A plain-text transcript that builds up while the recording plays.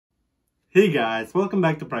Hey guys, welcome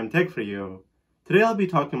back to PrimeTech for you. Today I'll be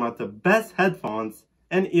talking about the best headphones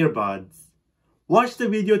and earbuds. Watch the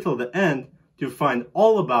video till the end to find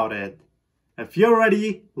all about it. If you're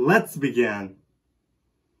ready, let's begin.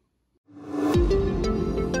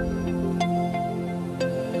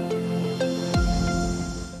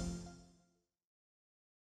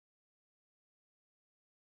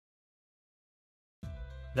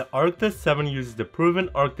 The Arctis 7 uses the proven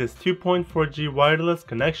Arctis 2.4G wireless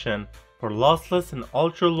connection for lossless and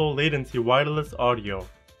ultra-low latency wireless audio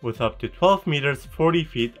with up to 12 meters 40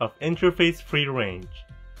 feet of interface-free range.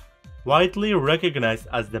 Widely recognized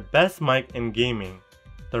as the best mic in gaming,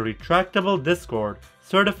 the retractable Discord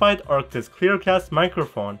certified Arctis Clearcast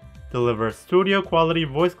microphone delivers studio-quality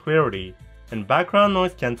voice clarity and background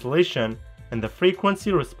noise cancellation, and the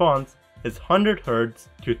frequency response is 100 Hz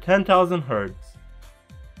to 10,000 Hz.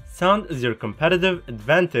 Sound is your competitive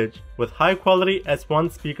advantage with high-quality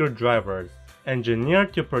S1 speaker drivers,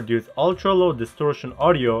 engineered to produce ultra-low distortion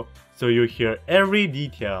audio so you hear every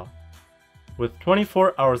detail. With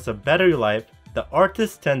 24 hours of battery life, the Arctis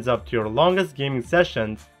stands up to your longest gaming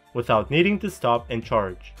sessions without needing to stop and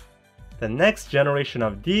charge. The next generation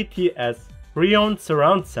of DTS pre-owned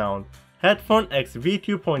surround sound, Headphone X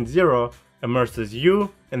V2.0, immerses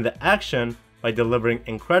you in the action by delivering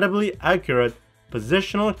incredibly accurate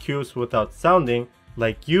positional cues without sounding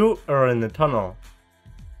like you are in a tunnel.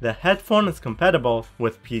 The headphone is compatible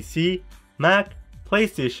with PC, Mac,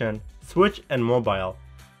 PlayStation, Switch and mobile.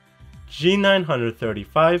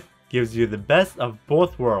 G935 gives you the best of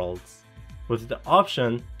both worlds, with the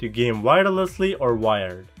option to game wirelessly or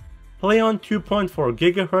wired. Play on 2.4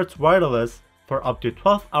 GHz wireless for up to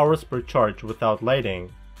 12 hours per charge without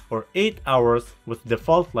lighting, or 8 hours with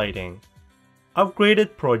default lighting.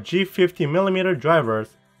 Upgraded Pro G50mm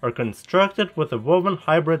drivers are constructed with a woven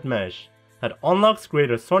hybrid mesh that unlocks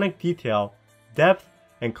greater sonic detail, depth,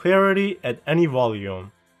 and clarity at any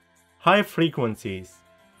volume. High frequencies,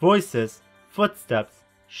 voices, footsteps,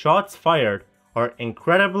 shots fired are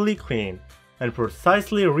incredibly clean and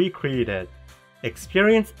precisely recreated.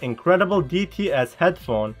 Experience incredible DTS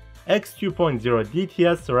headphone X 2.0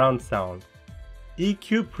 DTS surround sound.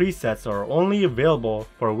 EQ presets are only available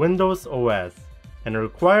for Windows OS and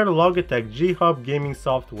require Logitech G-Hub gaming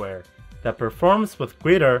software that performs with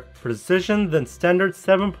greater precision than standard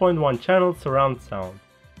 7.1 channel surround sound.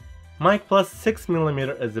 Mic Plus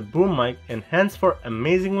 6mm is a boom mic enhanced for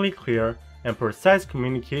amazingly clear and precise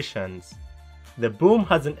communications. The boom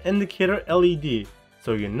has an indicator LED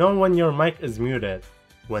so you know when your mic is muted.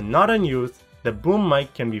 When not in use, the boom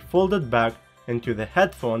mic can be folded back into the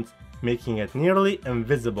headphones, making it nearly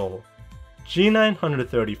invisible.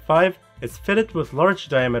 G935 is fitted with large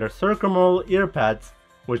diameter circumferential ear pads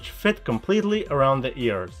which fit completely around the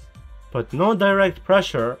ears, put no direct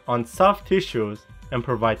pressure on soft tissues, and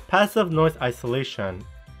provide passive noise isolation.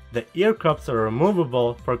 The ear cups are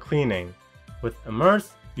removable for cleaning. With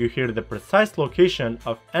Immerse, you hear the precise location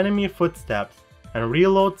of enemy footsteps and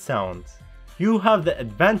reload sounds. You have the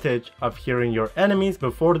advantage of hearing your enemies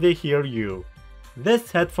before they hear you.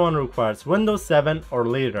 This headphone requires Windows 7 or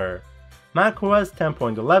later, macOS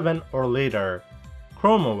 10.11 or later,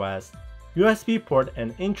 Chrome OS, USB port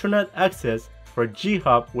and internet access for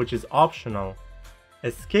G-Hub, which is optional.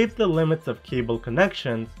 Escape the limits of cable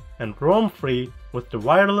connections and roam free with the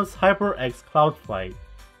wireless HyperX Cloud Flight.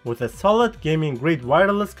 With a solid gaming grade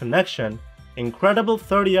wireless connection, incredible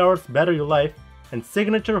 30 hours battery life, and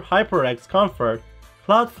signature HyperX comfort,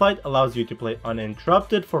 Cloud Flight allows you to play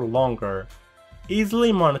uninterrupted for longer.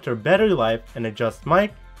 Easily monitor battery life and adjust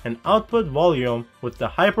mic and output volume with the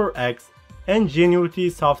HyperX Ingenuity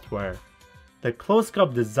software. The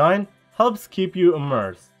close-cup design helps keep you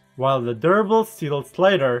immersed, while the durable steel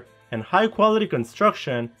slider and high-quality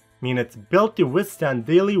construction mean it's built to withstand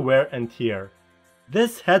daily wear and tear.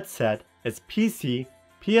 This headset is PC,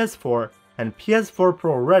 PS4, and PS4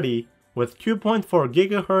 Pro ready with 2.4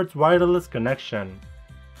 GHz wireless connection.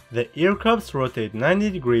 The ear cups rotate 90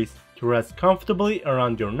 degrees to rest comfortably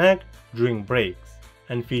around your neck during breaks,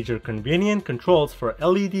 and feature convenient controls for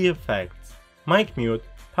LED effects, mic mute,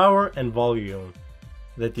 power, and volume.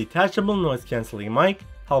 The detachable noise-canceling mic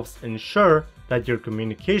helps ensure that your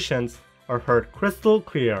communications are heard crystal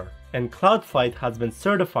clear, and CloudFlight has been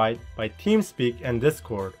certified by TeamSpeak and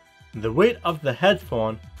Discord. The weight of the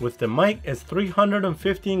headphone with the mic is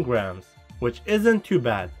 315 grams, which isn't too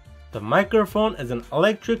bad. The microphone is an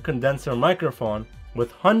electric condenser microphone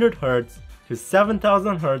with 100 Hz to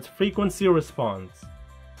 7000 Hz frequency response.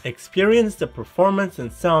 Experience the performance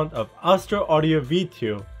and sound of Astro Audio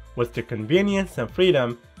V2 with the convenience and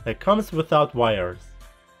freedom that comes without wires.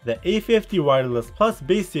 The A50 Wireless Plus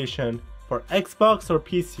base station for Xbox or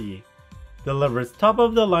PC. Delivers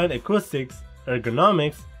top-of-the-line acoustics,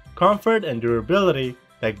 ergonomics, comfort and durability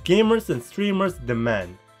that gamers and streamers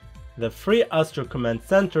demand. The free Astro Command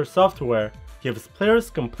Center software gives players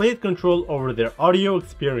complete control over their audio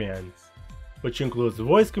experience, which includes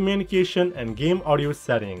voice communication and game audio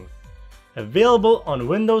settings. Available on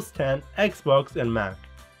Windows 10, Xbox and Mac.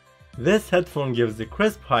 This headphone gives the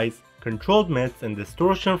crisp highs, controlled mids and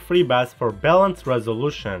distortion-free bass for balanced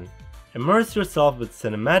resolution. Immerse yourself with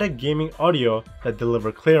cinematic gaming audio that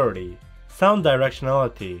deliver clarity, sound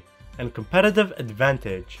directionality, and competitive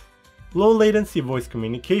advantage. Low latency voice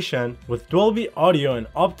communication with Dolby audio and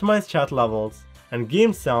optimized chat levels, and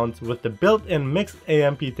game sounds with the built-in mixed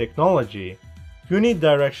AMP technology.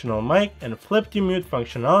 Unidirectional mic and flip-to-mute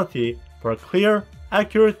functionality for clear,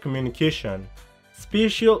 accurate communication.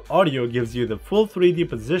 Spatial audio gives you the full 3D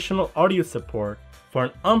positional audio support for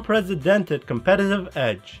an unprecedented competitive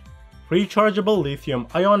edge. Rechargeable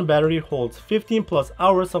lithium-ion battery holds 15 plus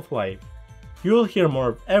hours of life. You'll hear more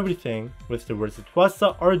of everything with the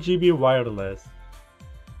Virtuosa RGB wireless.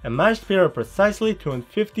 A matched pair of precisely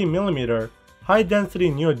tuned 50mm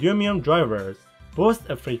high-density neodymium drivers boast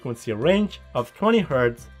a frequency range of 20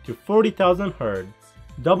 Hz to 40,000 Hz,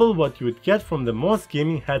 double what you would get from the most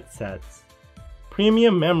gaming headsets.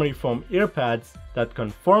 Premium memory foam earpads that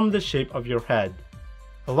conform the shape of your head,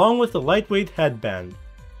 along with a lightweight headband.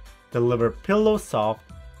 Deliver pillow-soft,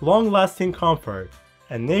 long-lasting comfort,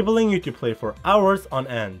 enabling you to play for hours on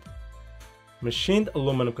end. Machined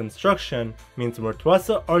aluminum construction means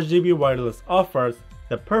Virtuosa RGB wireless offers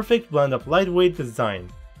the perfect blend of lightweight design,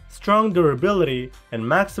 strong durability, and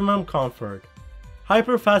maximum comfort.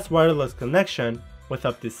 Hyper-fast wireless connection with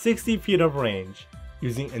up to 60 feet of range,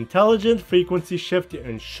 using intelligent frequency shift to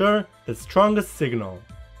ensure the strongest signal.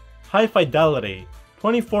 High fidelity,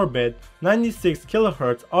 24-bit, 96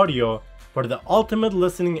 kHz audio for the ultimate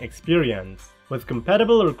listening experience, with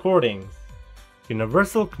compatible recordings.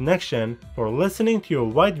 Universal connection for listening to a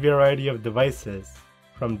wide variety of devices,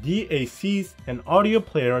 from DACs and audio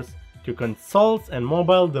players to consoles and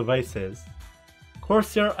mobile devices.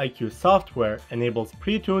 Corsair IQ software enables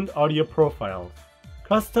pre-tuned audio profiles,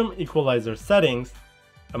 custom equalizer settings,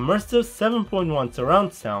 immersive 7.1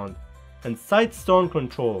 surround sound, and side stone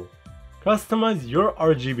control. Customize your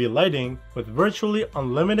RGB lighting with virtually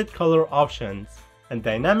unlimited color options and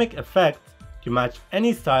dynamic effects to match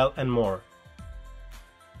any style and more.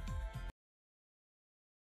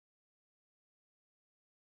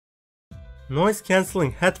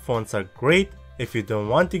 Noise-canceling headphones are great if you don't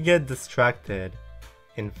want to get distracted.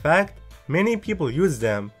 In fact, many people use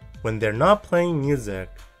them when they're not playing music,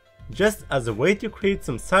 just as a way to create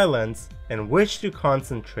some silence and wish to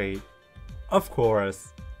concentrate. Of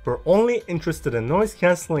course, we're only interested in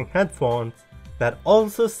noise-canceling headphones that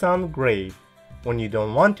also sound great when you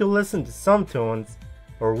don't want to listen to some tunes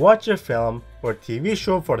or watch a film or TV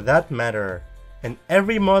show for that matter, and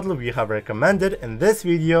every model we have recommended in this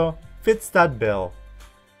video fits that bill.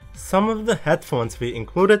 Some of the headphones we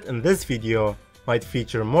included in this video might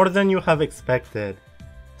feature more than you have expected,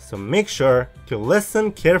 so make sure to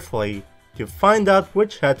listen carefully to find out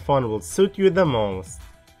which headphone will suit you the most.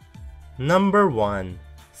 Number 1.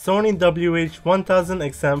 Sony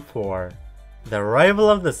WH-1000XM4. The arrival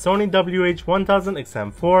of the Sony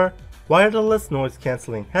WH-1000XM4 wireless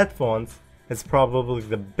noise-cancelling headphones is probably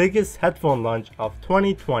the biggest headphone launch of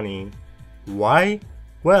 2020. Why?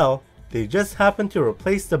 Well, they just happen to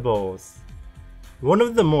replace the Bose, one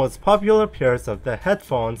of the most popular pairs of the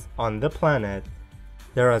headphones on the planet.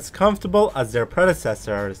 They're as comfortable as their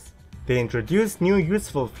predecessors. They introduce new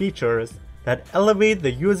useful features that elevate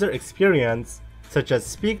the user experience, such as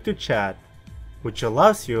speak to chat, which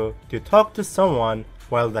allows you to talk to someone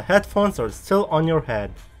while the headphones are still on your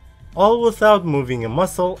head, all without moving a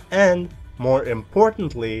muscle, and, more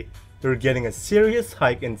importantly, you're getting a serious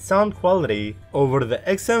hike in sound quality over the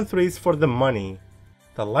XM3s for the money.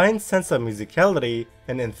 The line's sense of musicality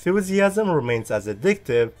and enthusiasm remains as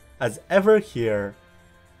addictive as ever here.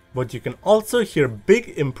 But you can also hear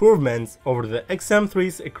big improvements over the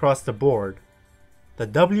XM3s across the board. The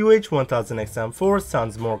WH-1000XM4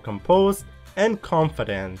 sounds more composed and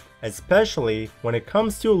confident, especially when it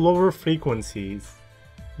comes to lower frequencies.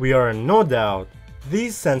 We are in no doubt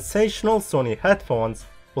these sensational Sony headphones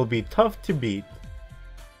will be tough to beat.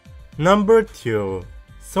 Number 2.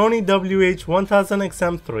 Sony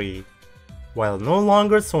WH-1000XM3. While no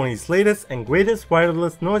longer Sony's latest and greatest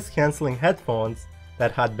wireless noise-cancelling headphones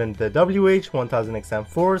that had been the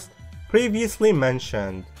WH-1000XM4's previously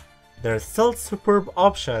mentioned, there are still superb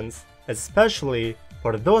options, especially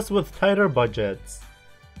for those with tighter budgets.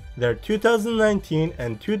 They're 2019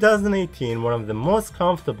 and 2018 one of the most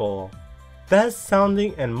comfortable, best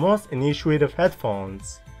sounding and most intuitive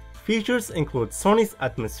headphones. Features include Sony's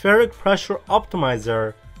atmospheric pressure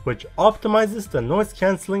optimizer, which optimizes the noise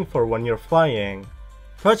cancelling for when you're flying,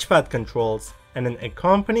 touchpad controls, and an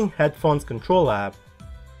accompanying headphones control app.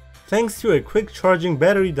 Thanks to a quick charging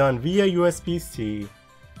battery done via USB-C,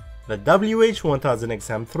 the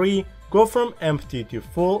WH-1000XM3 go from empty to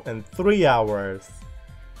full in 3 hours,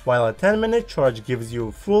 while a 10-minute charge gives you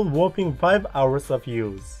a full whopping 5 hours of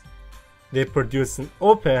use. They produce an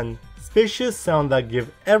open, spacious sound that gives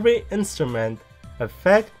every instrument,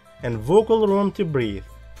 effect, and vocal room to breathe.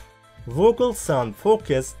 Vocals sound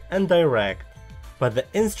focused and direct, but the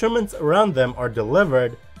instruments around them are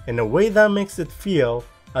delivered in a way that makes it feel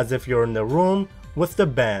as if you're in the room with the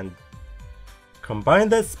band. Combine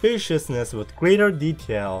that spaciousness with greater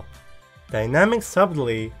detail, dynamic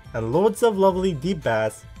subtlety, and loads of lovely deep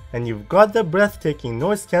bass, and you've got the breathtaking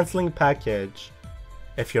noise cancelling package.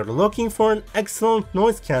 If you're looking for an excellent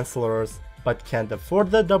noise cancellers but can't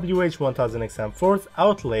afford the WH-1000XM4's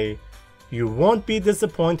outlay, you won't be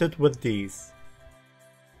disappointed with these.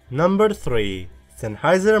 Number 3.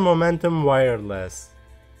 Sennheiser Momentum Wireless.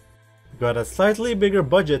 Got a slightly bigger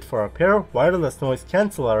budget for a pair of wireless noise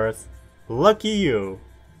cancellers? Lucky you!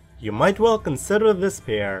 You might well consider this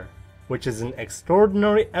pair, which is an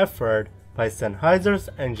extraordinary effort by Sennheiser's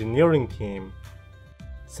engineering team.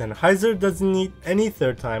 Sennheiser doesn't need any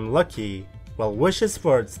third time lucky, well wishes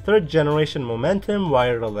for its 3rd generation Momentum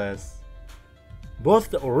Wireless.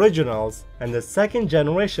 Both the originals and the 2nd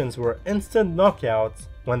generations were instant knockouts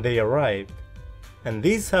when they arrived, and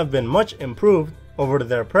these have been much improved over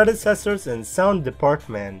their predecessors in sound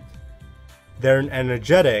department. They're an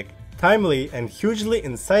energetic, timely, and hugely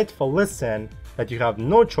insightful listen that you have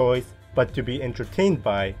no choice but to be entertained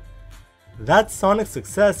by. That sonic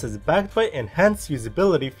success is backed by enhanced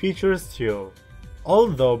usability features too,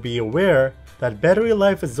 although be aware that battery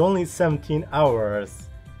life is only 17 hours,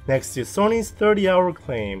 next to Sony's 30-hour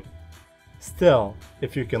claim. Still,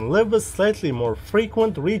 if you can live with slightly more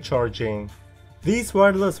frequent recharging, these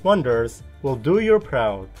wireless wonders will do you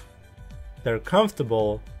proud. They're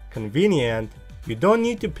comfortable, convenient, you don't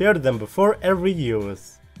need to pair them before every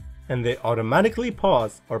use, and they automatically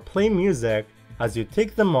pause or play music as you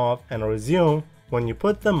take them off and resume when you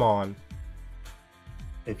put them on.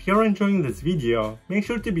 If you're enjoying this video, make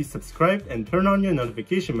sure to be subscribed and turn on your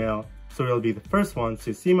notification bell so you'll be the first ones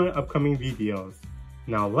to see my upcoming videos.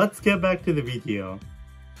 Now let's get back to the video.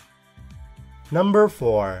 Number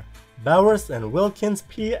 4. Bowers & Wilkins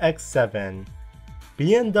PX7.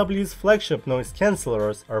 B&W's flagship noise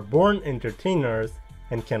cancellers are born entertainers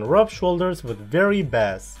and can rub shoulders with very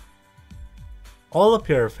bass. All a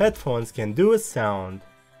pair of headphones can do is sound,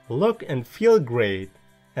 look and feel great,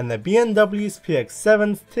 and the B&W's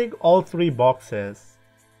PX7s tick all 3 boxes.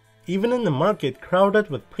 Even in a market crowded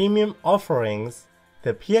with premium offerings,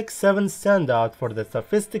 the PX7s stand out for the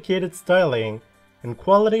sophisticated styling and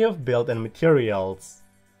quality of build and materials.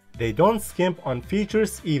 They don't skimp on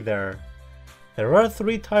features either. There are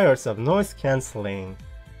 3 tiers of noise cancelling,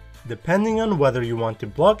 depending on whether you want to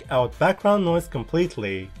block out background noise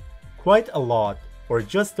completely, quite a lot, or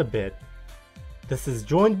just a bit. This is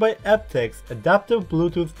joined by aptX adaptive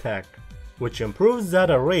Bluetooth tech, which improves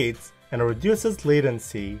data rates and reduces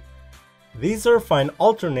latency. These are fine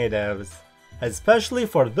alternatives, especially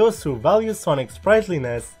for those who value sonic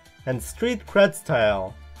sprightliness and street cred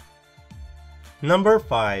style. Number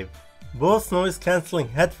 5. Bose Noise Cancelling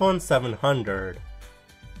Headphone 700.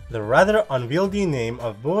 The rather unwieldy name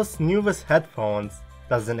of Bose's newest headphones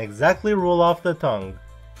doesn't exactly roll off the tongue,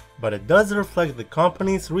 but it does reflect the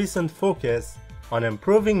company's recent focus on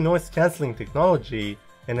improving noise cancelling technology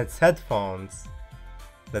in its headphones.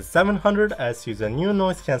 The 700S uses a new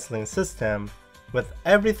noise cancelling system with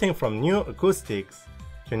everything from new acoustics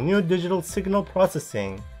to new digital signal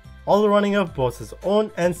processing, all running off Bose's own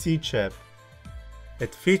NC chip.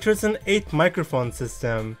 It features an 8 microphone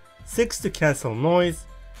system, 6 to cancel noise,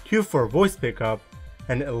 2 for voice pickup,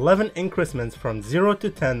 and 11 increments from 0 to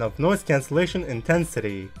 10 of noise cancellation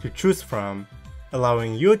intensity to choose from,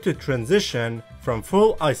 allowing you to transition from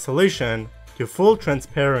full isolation to full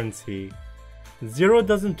transparency. 0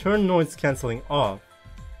 doesn't turn noise cancelling off.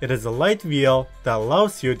 It is a light veil that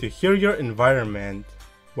allows you to hear your environment,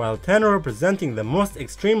 while 10 representing the most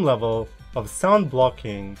extreme level of sound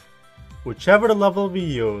blocking. Whichever level we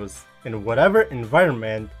use, in whatever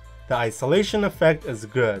environment, the isolation effect is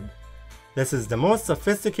good. This is the most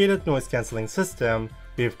sophisticated noise cancelling system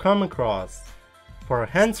we've come across. For a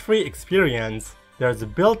hands-free experience, there's a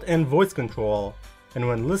built-in voice control, and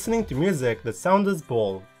when listening to music the sound is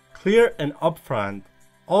bold. clear and upfront,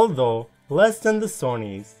 although less than the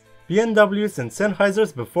Sony's, B&W's and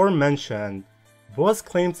Sennheiser's before mentioned. Bose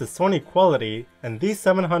claims the Sony quality and the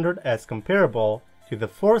 700 as comparable to the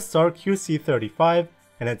 4-star QC35,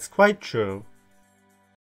 and it's quite true.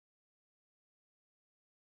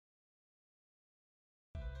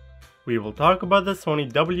 We will talk about the Sony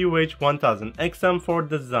WH-1000XM4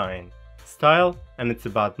 design, style, and its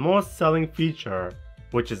about most selling feature,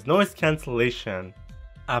 which is noise cancellation.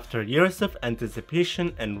 After years of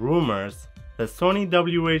anticipation and rumors, the Sony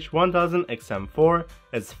WH-1000XM4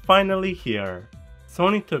 is finally here.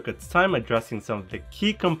 Sony took its time addressing some of the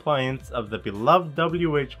key complaints of the beloved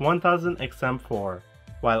WH-1000XM4,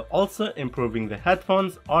 while also improving the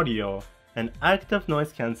headphones audio and active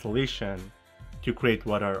noise cancellation, to create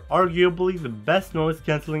what are arguably the best noise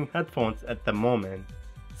cancelling headphones at the moment.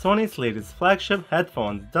 Sony's latest flagship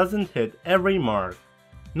headphones doesn't hit every mark,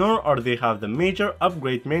 nor are they have the major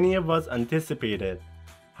upgrade many of us anticipated.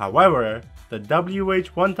 However, the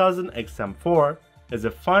WH-1000XM4 is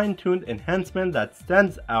a fine-tuned enhancement that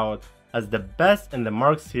stands out as the best in the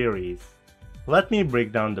Mark series. Let me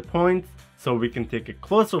break down the points so we can take a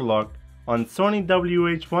closer look on Sony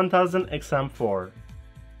WH-1000XM4.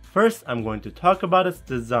 First, I'm going to talk about its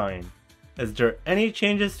design. Is there any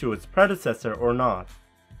changes to its predecessor or not?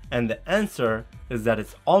 And the answer is that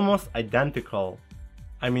it's almost identical.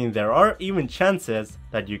 I mean, there are even chances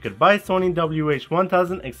that you could buy Sony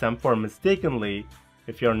WH-1000XM4 mistakenly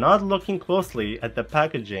if you're not looking closely at the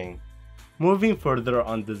packaging. Moving further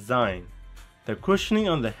on design, the cushioning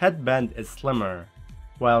on the headband is slimmer,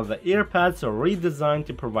 while the ear pads are redesigned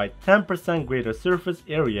to provide 10% greater surface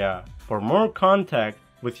area for more contact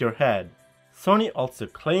with your head. Sony also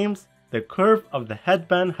claims the curve of the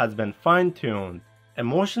headband has been fine-tuned. A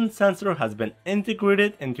motion sensor has been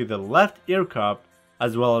integrated into the left ear cup,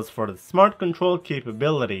 as well as for the smart control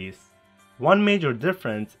capabilities. One major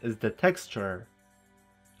difference is the texture,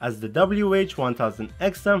 as the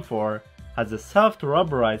WH-1000XM4 has a soft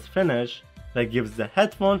rubberized finish that gives the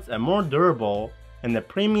headphones a more durable and a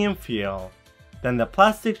premium feel than the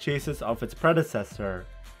plastic chases of its predecessor.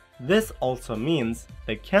 This also means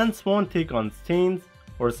the cans won't take on stains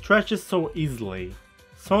or stretches so easily.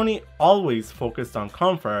 Sony always focused on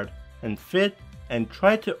comfort and fit and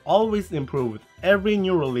tried to always improve with every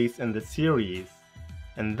new release in the series,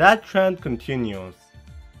 and that trend continues.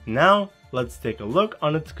 Now let's take a look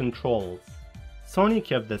on its controls. Sony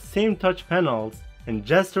kept the same touch panels and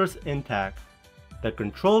gestures intact. The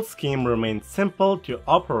control scheme remains simple to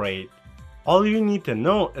operate. All you need to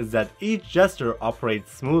know is that each gesture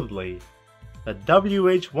operates smoothly. The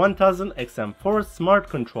WH-1000XM4 smart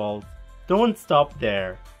controls don't stop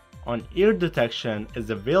there. On-ear detection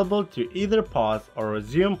is available to either pause or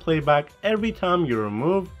resume playback every time you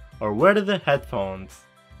remove or wear the headphones.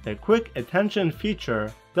 The quick attention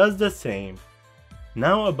feature does the same.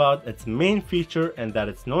 Now about its main feature, and that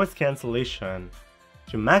is noise cancellation.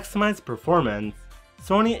 To maximize performance,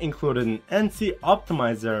 Sony included an NC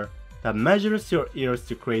optimizer that measures your ears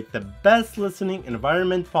to create the best listening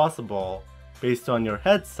environment possible based on your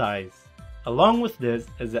head size. Along with this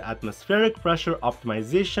is the atmospheric pressure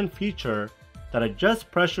optimization feature that adjusts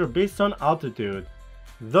pressure based on altitude,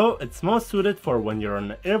 though it's most suited for when you're on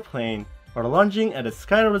an airplane or lounging at a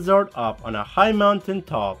ski resort up on a high mountain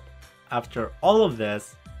top. After all of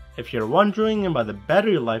this, if you're wondering about the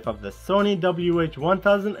battery life of the Sony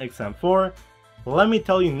WH-1000XM4, let me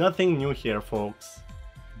tell you nothing new here, folks.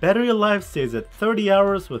 Battery life stays at 30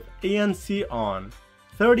 hours with ANC on,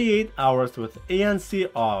 38 hours with ANC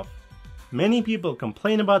off. Many people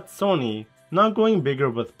complain about Sony not going bigger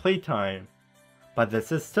with playtime, but this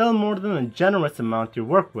is still more than a generous amount to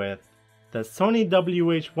work with. The Sony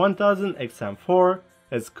WH-1000XM4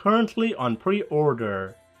 is currently on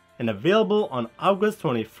pre-order and available on August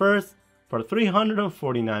 21st for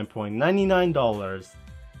 $349.99.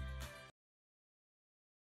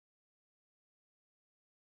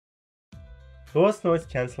 Bose Noise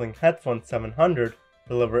Cancelling Headphones 700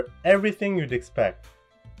 deliver everything you'd expect.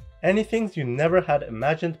 Anything you never had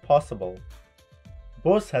imagined possible.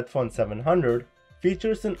 Bose Headphones 700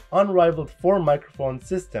 features an unrivaled 4-microphone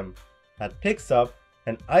system that picks up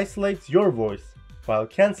and isolates your voice while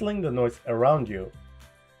cancelling the noise around you.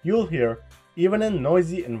 You'll hear even in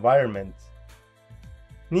noisy environments.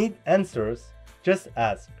 Need answers? Just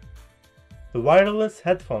ask. The wireless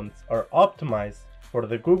headphones are optimized for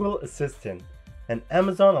the Google Assistant and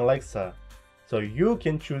Amazon Alexa, so you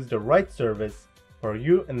can choose the right service for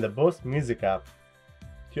you in the Bose Music app.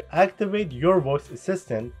 To activate your voice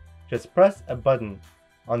assistant, just press a button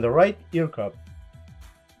on the right ear cup.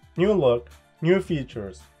 New look, new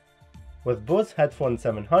features. With Bose Headphones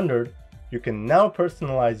 700, you can now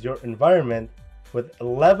personalize your environment with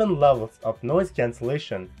 11 levels of noise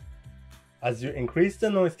cancellation. As you increase the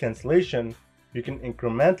noise cancellation, you can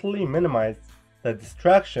incrementally minimize the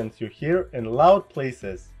distractions you hear in loud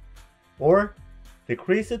places, or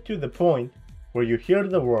decrease it to the point where you hear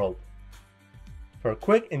the world. For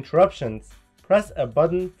quick interruptions, press a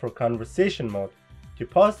button for conversation mode to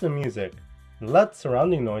pause the music and let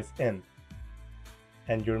surrounding noise in.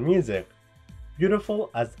 And your music, beautiful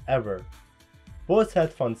as ever. Bose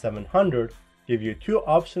Headphones 700 give you two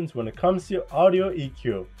options when it comes to audio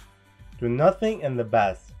EQ. Do nothing in the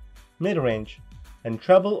bass, mid-range, and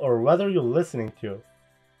treble or whether you're listening to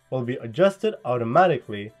will be adjusted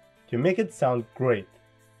automatically to make it sound great.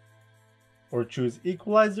 Or choose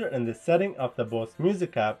equalizer in the setting of the Bose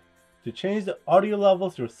Music app to change the audio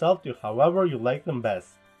levels yourself to however you like them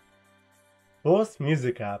best. Bose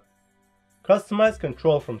Music app. Customize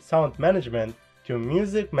control from sound management to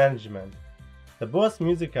music management. The Bose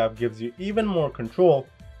Music app gives you even more control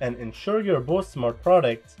and ensure your Bose smart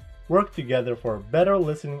products work together for a better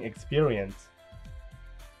listening experience.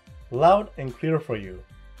 Loud and clear for you.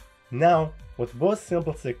 Now, with Bose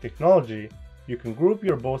SimpleSync technology, you can group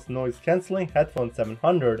your Bose noise cancelling Headphones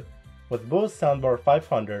 700 with Bose Soundbar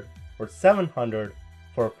 500 or 700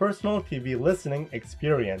 for a personal TV listening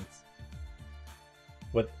experience.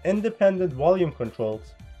 With independent volume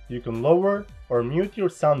controls, you can lower or mute your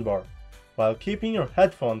soundbar while keeping your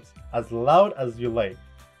headphones as loud as you like.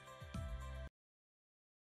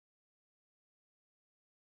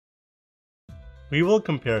 We will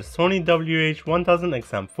compare Sony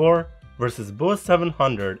WH-1000XM4 versus Bose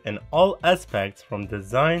 700 in all aspects from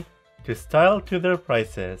design to style to their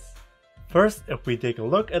prices. First, if we take a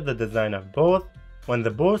look at the design of both, when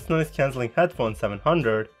the Bose noise cancelling Headphone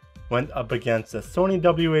 700 went up against the Sony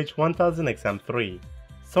WH-1000XM3.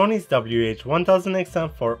 Sony's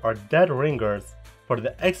WH-1000XM4 are dead ringers for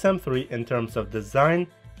the XM3 in terms of design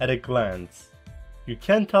at a glance. You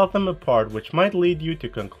can't tell them apart, which might lead you to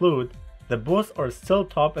conclude the Bose are still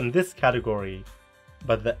top in this category,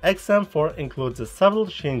 but the XM4 includes several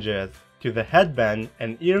changes to the headband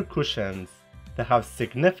and ear cushions that have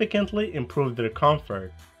significantly improved their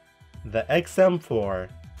comfort. The XM4.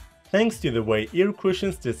 Thanks to the way ear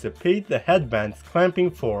cushions dissipate the headband's clamping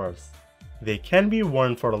force, they can be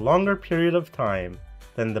worn for a longer period of time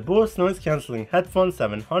than the Bose noise cancelling Headphone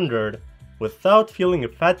 700 without feeling a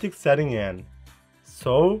fatigue setting in.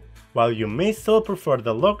 So, while you may still prefer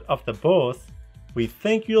the look of the Bose, we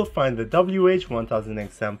think you'll find the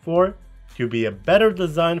WH-1000XM4 to be a better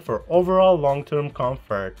design for overall long-term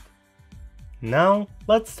comfort. Now,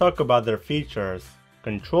 let's talk about their features,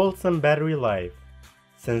 controls and battery life.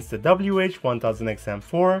 Since the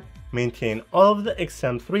WH-1000XM4 maintain all of the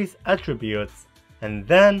XM3's attributes and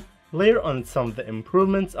then layer on some of the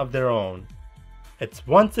improvements of their own, it's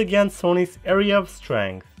once again Sony's area of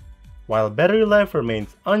strength. While battery life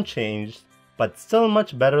remains unchanged, but still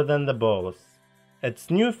much better than the Bose.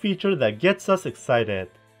 It's new feature that gets us excited.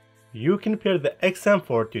 You can pair the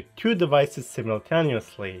XM4 to two devices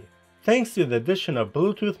simultaneously, thanks to the addition of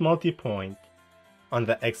Bluetooth multi-point. On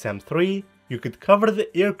the XM3, you could cover the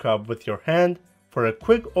ear cup with your hand for a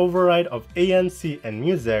quick override of ANC and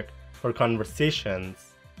music for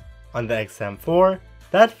conversations. On the XM4,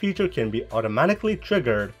 that feature can be automatically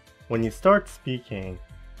triggered when you start speaking.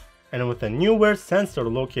 And with a new wear sensor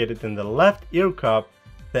located in the left ear cup,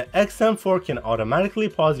 the XM4 can automatically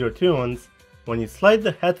pause your tunes when you slide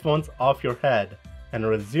the headphones off your head and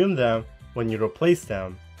resume them when you replace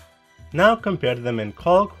them. Now compare them in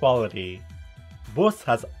call quality. Bose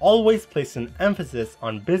has always placed an emphasis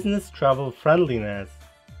on business travel friendliness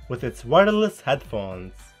with its wireless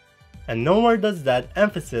headphones, and nowhere does that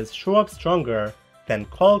emphasis show up stronger than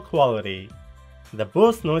call quality. The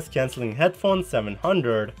Bose noise cancelling Headphone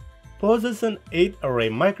 700 poses an 8-array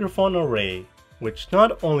microphone array, which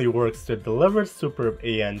not only works to deliver superb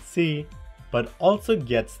ANC, but also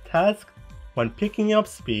gets tasked when picking up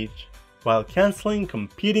speech while cancelling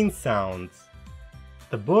competing sounds.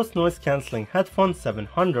 The Bose noise cancelling Headphone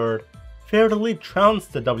 700 fairly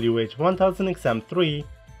trounced the WH-1000XM3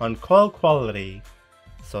 on call quality,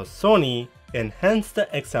 so Sony enhanced the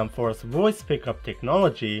XM4's voice pickup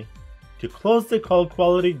technology to close the call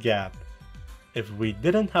quality gap. If we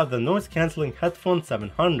didn't have the noise cancelling Headphone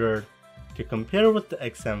 700 to compare with the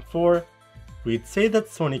XM4, we'd say that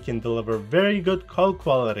Sony can deliver very good call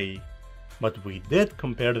quality, but we did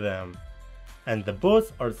compare them, and the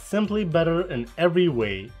Bose are simply better in every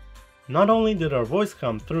way. Not only did our voice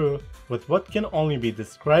come through with what can only be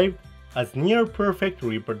described as near perfect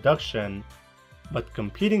reproduction, but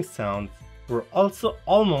competing sounds were also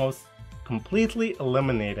almost completely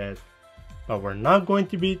eliminated. But we're not going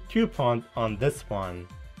to be too pumped on this one,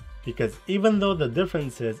 because even though the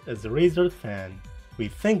differences is razor thin, we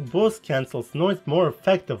think Bose cancels noise more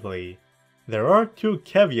effectively. There are two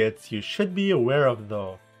caveats you should be aware of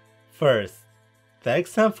though. First, the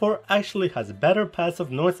XM4 actually has better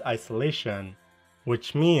passive noise isolation,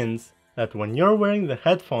 which means that when you're wearing the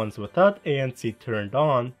headphones without ANC turned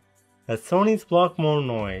on, the Sony's block more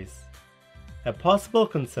noise. A possible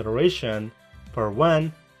consideration for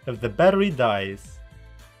when if the battery dies.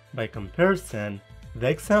 By comparison,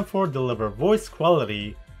 the XM4 delivers voice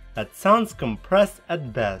quality that sounds compressed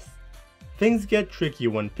at best. Things get tricky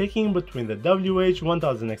when picking between the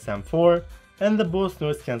WH-1000 XM4 and the Bose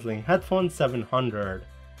noise cancelling headphone 700,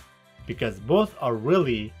 because both are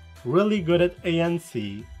really good at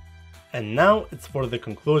ANC. And now it's for the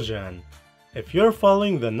conclusion. If you're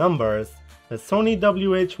following the numbers, the Sony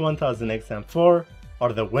WH-1000 XM4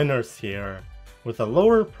 are the winners here, with a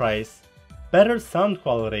lower price, better sound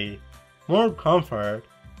quality, more comfort,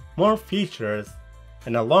 more features,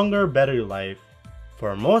 and a longer battery life.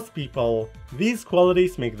 For most people, these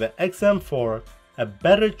qualities make the XM4 a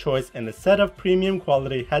better choice in a set of premium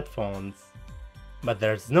quality headphones. But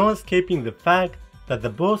there's no escaping the fact that the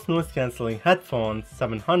Bose noise cancelling headphones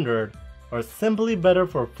 700 are simply better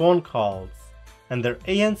for phone calls, and their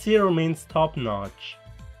ANC remains top notch.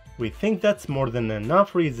 We think that's more than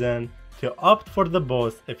enough reason to opt for the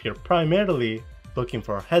Bose if you're primarily looking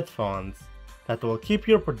for headphones that will keep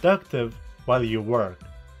you productive while you work.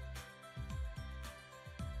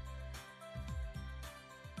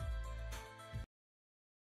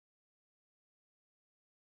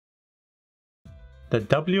 The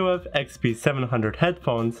WF-XP700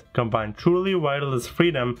 headphones combine truly wireless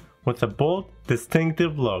freedom with a bold,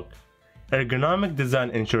 distinctive look. Ergonomic design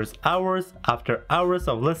ensures hours after hours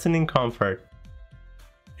of listening comfort.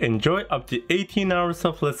 Enjoy up to 18 hours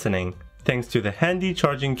of listening thanks to the handy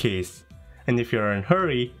charging case. And if you're in a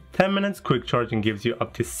hurry, 10 minutes quick charging gives you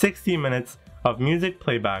up to 60 minutes of music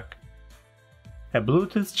playback. A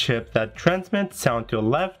Bluetooth chip that transmits sound to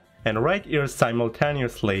left and right ears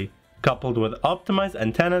simultaneously, coupled with optimized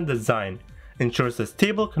antenna design, ensures a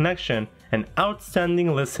stable connection and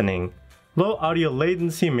outstanding listening. Low audio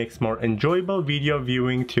latency makes more enjoyable video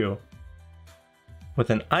viewing too. With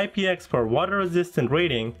an IPX4 water resistant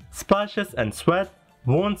rating, splashes and sweat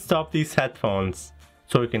won't stop these headphones,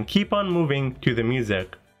 so you can keep on moving to the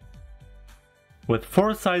music. With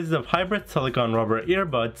 4 sizes of hybrid silicone rubber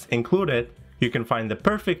earbuds included, you can find the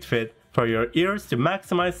perfect fit for your ears to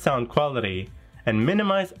maximize sound quality and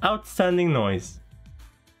minimize outstanding noise.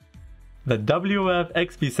 The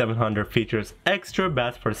WF-XP700 features extra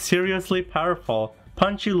bass for seriously powerful,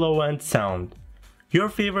 punchy low-end sound. Your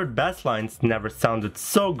favorite bass lines never sounded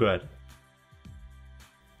so good.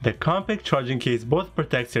 The compact charging case both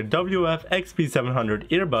protects your WF-XP700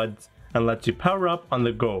 earbuds and lets you power up on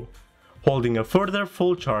the go. Holding a further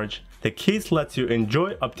full charge, the case lets you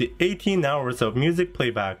enjoy up to 18 hours of music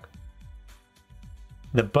playback.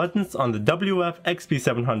 The buttons on the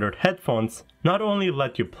WF-XP700 headphones not only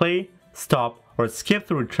let you play, stop, or skip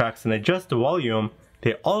through tracks and adjust the volume,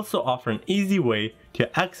 they also offer an easy way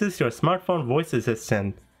to access your smartphone voice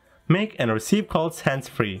assistant, make and receive calls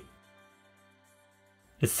hands-free.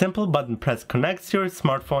 A simple button press connects your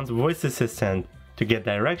smartphone's voice assistant to get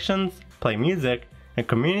directions, play music, and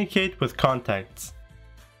communicate with contacts.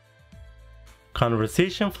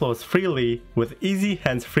 Conversation flows freely with easy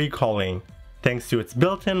hands-free calling, thanks to its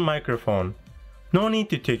built-in microphone. No need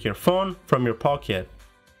to take your phone from your pocket.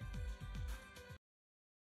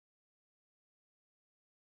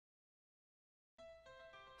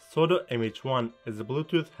 Sodo MH1 is a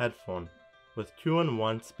Bluetooth headphone with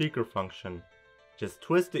 2-in-1 speaker function. Just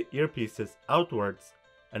twist the earpieces outwards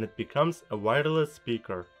and it becomes a wireless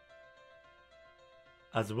speaker.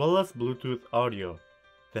 As well as Bluetooth audio,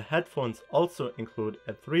 the headphones also include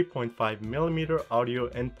a 3.5mm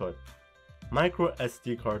audio input, micro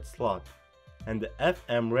SD card slot, and the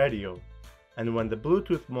FM radio, and when the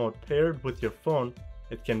Bluetooth mode paired with your phone,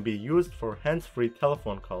 it can be used for hands-free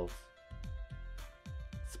telephone calls.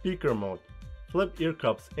 Speaker mode. Flip ear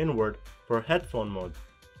cups inward for headphone mode,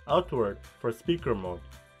 outward for speaker mode.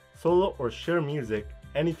 Solo or share music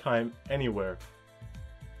anytime, anywhere.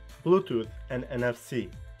 Bluetooth and NFC.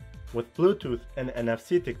 With Bluetooth and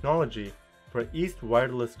NFC technology for easy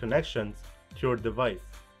wireless connections to your device.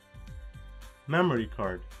 Memory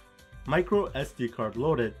card. Micro SD card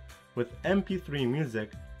loaded with MP3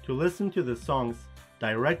 music to listen to the songs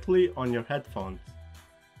directly on your headphones.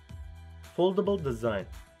 Foldable design.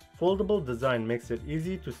 Foldable design makes it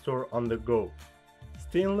easy to store on the go.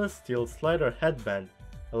 Stainless steel slider headband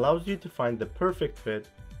allows you to find the perfect fit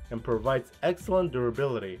and provides excellent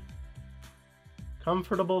durability.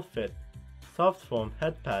 Comfortable fit, soft foam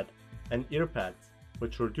head pad and ear pads,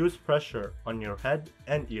 which reduce pressure on your head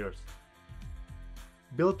and ears.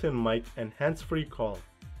 Built-in mic and hands-free call.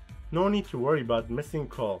 No need to worry about missing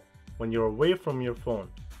call when you're away from your phone.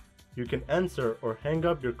 You can answer or hang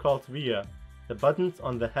up your calls via the buttons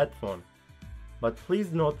on the headphone. But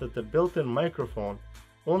please note that the built-in microphone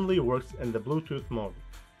only works in the Bluetooth mode.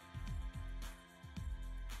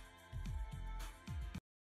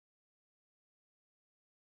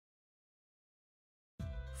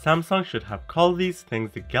 Samsung should have called these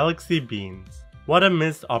things the Galaxy Beans. What a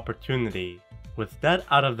missed opportunity. With that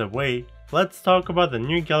out of the way, let's talk about the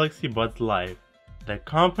new Galaxy Buds Live, the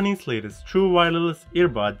company's latest true wireless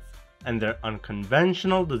earbuds, and their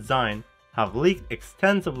unconventional design have leaked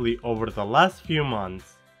extensively over the last few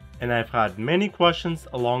months, and I've had many questions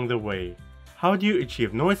along the way. How do you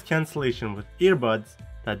achieve noise cancellation with earbuds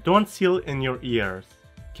that don't seal in your ears?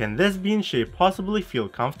 Can this bean shape possibly feel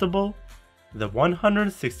comfortable? The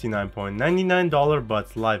 $169.99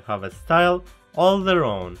 Buds Live have a style all their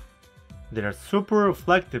own. They're super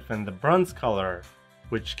reflective in the bronze color,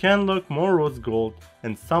 which can look more rose gold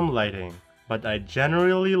in some lighting, but I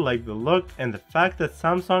generally like the look and the fact that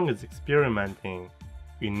Samsung is experimenting.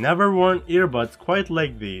 We never worn earbuds quite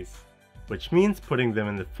like these, which means putting them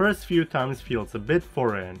in the first few times feels a bit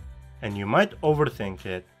foreign, and you might overthink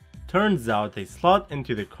it. Turns out they slot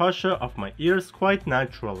into the fascia of my ears quite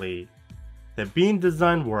naturally. The bean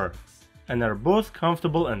design works, and are both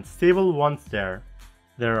comfortable and stable once there.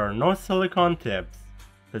 There are no silicone tips.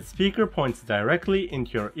 The speaker points directly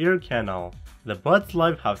into your ear canal. The Buds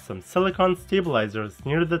Live have some silicone stabilizers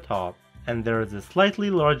near the top, and there is a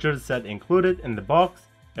slightly larger set included in the box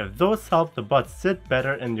if those help the buds sit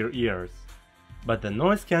better in your ears. But the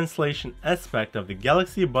noise cancellation aspect of the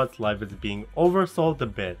Galaxy Buds Live is being oversold a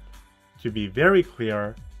bit. To be very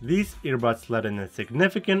clear, these earbuds let in a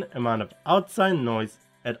significant amount of outside noise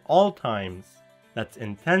at all times. That's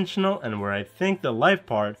intentional and where I think the live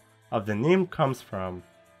part of the name comes from.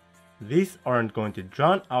 These aren't going to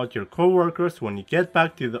drown out your coworkers when you get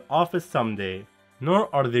back to the office someday,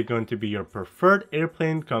 nor are they going to be your preferred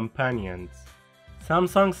airplane companions.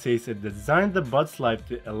 Samsung says it designed the Buds Live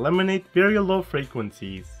to eliminate very low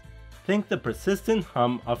frequencies. Think the persistent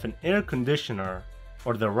hum of an air conditioner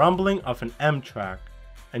or the rumbling of an Amtrak,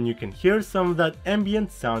 and you can hear some of that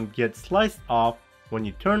ambient sound get sliced off when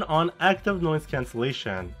you turn on active noise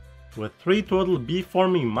cancellation. With 3 total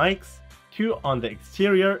beamforming mics, 2 on the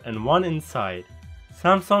exterior and 1 inside.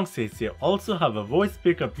 Samsung says they also have a voice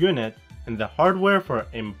pickup unit in the hardware for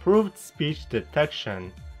improved speech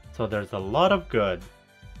detection, so there's a lot of good.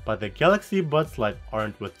 But the Galaxy Buds Live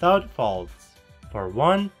aren't without faults. For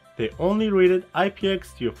one, they only rated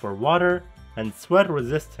IPX2 for water and sweat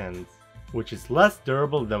resistance, which is less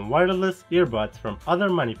durable than wireless earbuds from other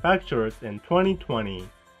manufacturers in 2020.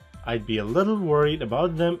 I'd be a little worried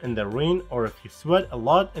about them in the rain or if you sweat a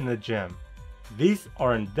lot in the gym. These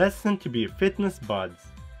aren't destined to be fitness buds,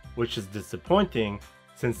 which is disappointing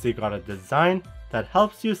since they got a design that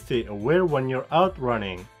helps you stay aware when you're out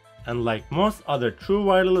running. And like most other true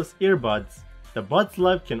wireless earbuds, the Buds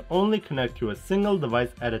Live can only connect to a single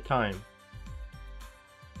device at a time.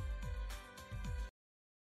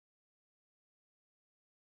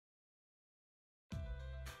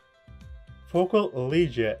 Focal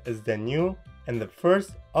Elegia is the new and the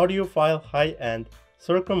first audiophile high-end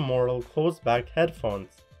circumaural closed-back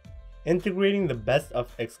headphones, integrating the best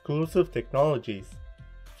of exclusive technologies.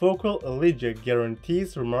 Focal Elegia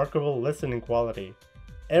guarantees remarkable listening quality,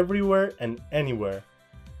 everywhere and anywhere.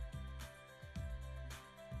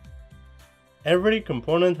 Every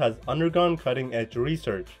component has undergone cutting-edge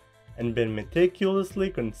research and been meticulously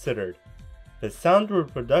considered. The sound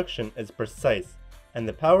reproduction is precise, and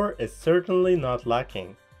the power is certainly not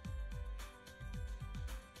lacking.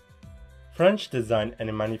 French design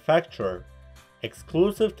and manufacturer,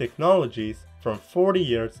 exclusive technologies from 40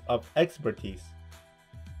 years of expertise.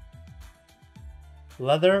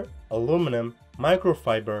 Leather, aluminum,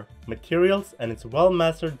 microfiber materials and its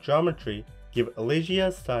well-mastered geometry give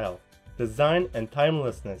Elegia style, design and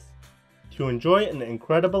timelessness. To enjoy an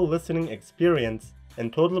incredible listening experience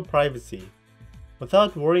in total privacy,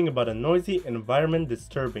 without worrying about a noisy environment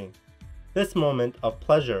disturbing this moment of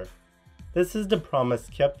pleasure. This is the promise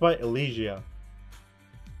kept by Elegia.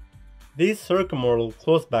 These circumaural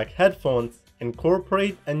closed-back headphones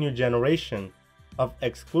incorporate a new generation of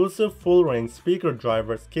exclusive full-range speaker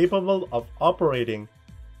drivers capable of operating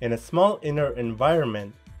in a small inner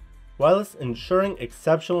environment, whilst ensuring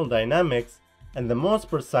exceptional dynamics and the most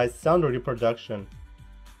precise sound reproduction.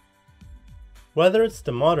 Whether it's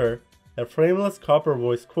the motor, the frameless copper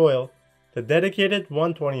voice coil, the dedicated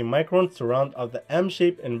 120 micron surround of the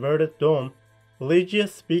M-shaped inverted dome,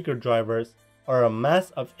 Legious speaker drivers are a mass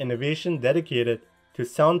of innovation dedicated to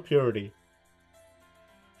sound purity.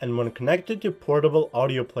 And when connected to portable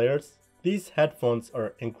audio players, these headphones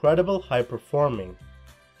are incredible high performing,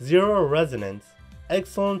 zero resonance,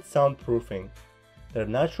 excellent soundproofing. The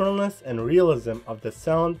naturalness and realism of the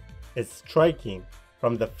sound is striking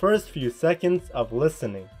from the first few seconds of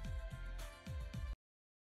listening.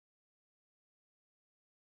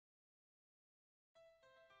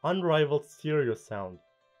 Unrivaled stereo sound,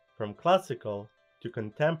 from classical to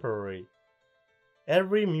contemporary.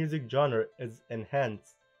 Every music genre is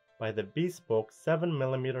enhanced by the bespoke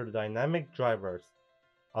 7mm dynamic drivers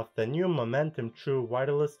of the new Momentum True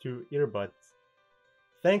Wireless 2 earbuds.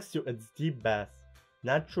 Thanks to its deep bass,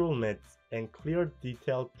 natural mids, and clear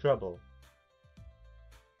detailed treble.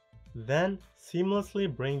 Then seamlessly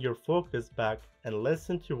bring your focus back and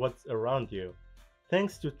listen to what's around you,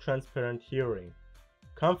 thanks to transparent hearing.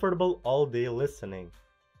 Comfortable all-day listening,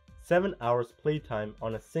 7 hours playtime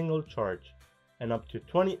on a single charge, and up to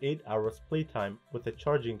 28 hours playtime with a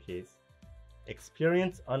charging case.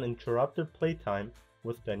 Experience uninterrupted playtime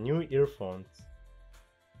with the new earphones.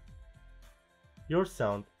 Your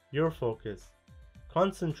sound, your focus.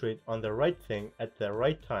 Concentrate on the right thing at the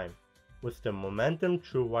right time with the Momentum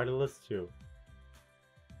True Wireless 2.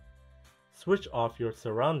 Switch off your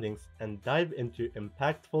surroundings and dive into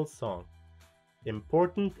impactful song,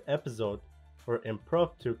 important episode, or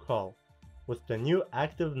impromptu call with the new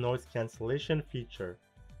active noise cancellation feature,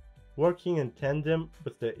 working in tandem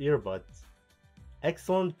with the earbuds.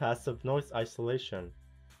 Excellent passive noise isolation.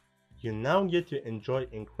 You now get to enjoy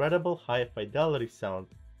incredible high fidelity sound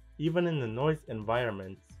even in the noise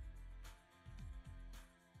environments.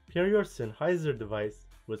 Pair your Sennheiser device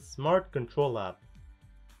with Smart Control app.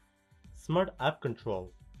 Smart App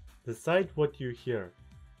Control. Decide what you hear.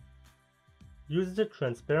 Use the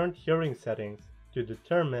transparent hearing settings to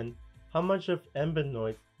determine how much of ambient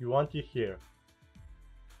noise you want to hear.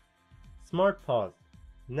 Smart Pause.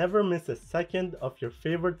 Never miss a second of your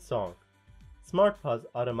favorite song. Smart Pause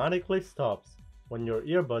automatically stops when your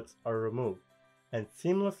earbuds are removed and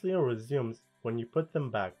seamlessly resumes when you put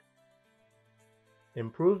them back.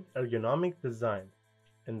 Improved ergonomic design.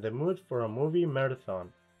 In the mood for a movie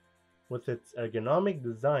marathon. With its ergonomic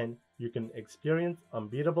design, you can experience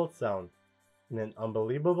unbeatable sound in an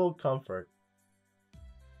unbelievable comfort.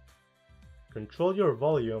 Control your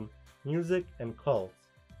volume, music, and calls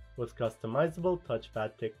with customizable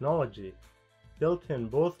touchpad technology built in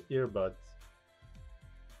both earbuds.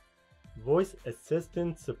 Voice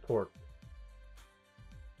Assistant support.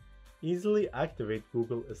 Easily activate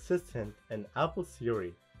Google Assistant and Apple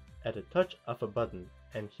Siri at a touch of a button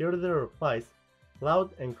and hear their replies loud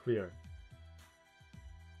and clear.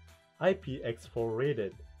 IPX4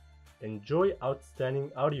 rated. Enjoy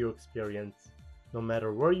outstanding audio experience no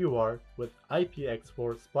matter where you are with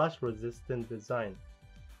IPX4 splash resistant design.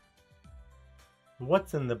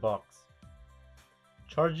 What's in the box?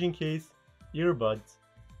 Charging case, earbuds,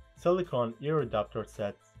 silicone ear adapter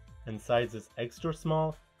sets in sizes extra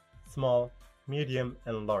small, small, medium,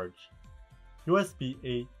 and large,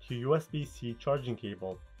 USB-A to USB-C charging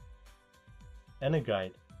cable, and a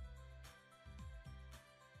guide.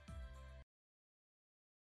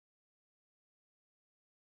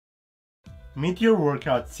 Meet your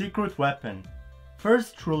workout secret weapon.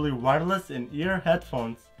 First truly wireless in-ear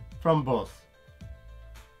headphones from Bose.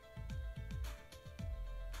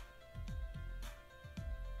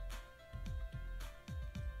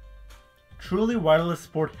 Truly wireless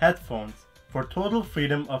sport headphones for total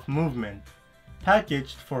freedom of movement,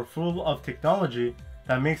 packaged for full of technology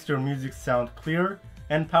that makes your music sound clear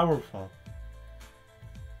and powerful.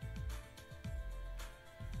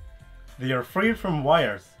 They are free from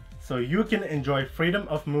wires, so you can enjoy freedom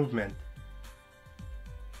of movement.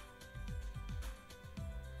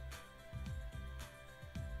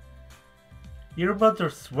 Earbuds are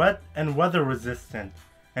sweat and weather resistant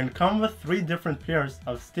and come with 3 different pairs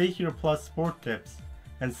of Stay Here Plus sport tips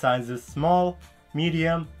in sizes small,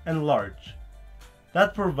 medium, and large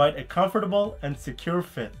that provide a comfortable and secure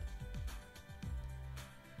fit.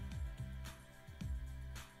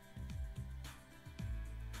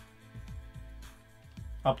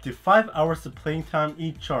 Up to 5 hours of playing time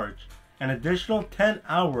each charge, an additional 10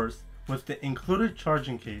 hours with the included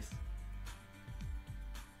charging case.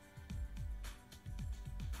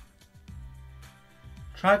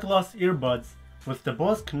 Track loss earbuds with the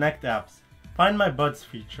Bose Connect apps Find My Buds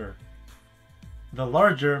feature. The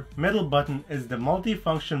larger middle button is the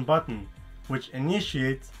multi-function button which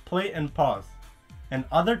initiates play and pause and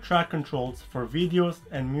other track controls for videos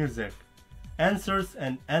and music, answers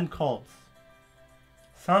and end calls.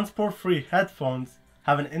 Soundsport-free headphones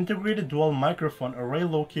have an integrated dual microphone array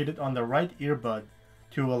located on the right earbud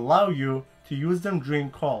to allow you to use them during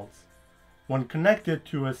calls, when connected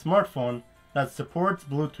to a smartphone that supports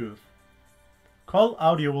Bluetooth. Call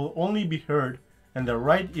audio will only be heard in the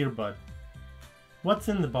right earbud. What's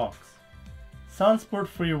in the box?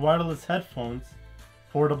 Soundsport-free wireless headphones,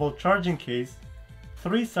 portable charging case,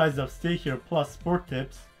 3 sides of Stay Here Plus sport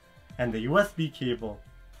tips, and a USB cable.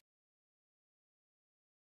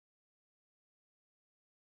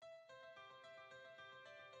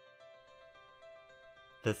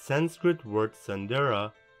 The Sanskrit word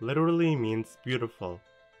Sundara literally means beautiful,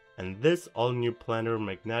 and this all-new planar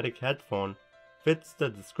magnetic headphone fits the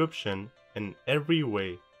description in every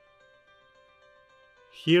way.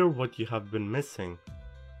 Hear what you have been missing.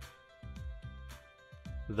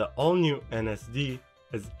 The all-new NSD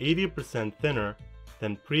is 80% thinner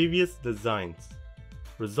than previous designs,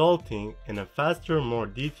 resulting in a faster, more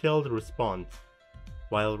detailed response,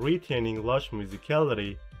 while retaining lush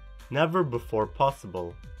musicality never before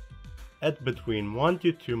possible, at between 1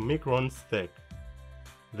 to 2 microns thick.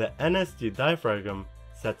 The NSD diaphragm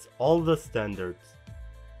sets all the standards.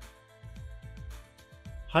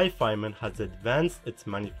 Hi-Fiman has advanced its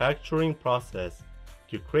manufacturing process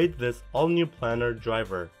to create this all-new planar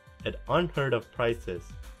driver at unheard of prices.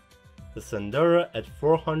 The Sundara at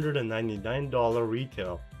 $499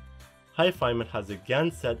 retail. Hi-Fiman has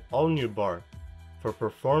again set all-new bar for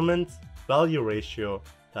performance-value ratio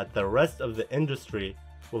that the rest of the industry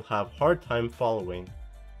will have hard time following.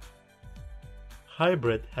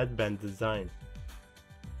 Hybrid headband design.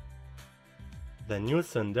 The new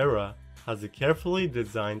Sundara has a carefully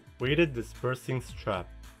designed weighted dispersing strap,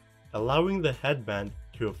 allowing the headband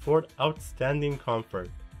to afford outstanding comfort,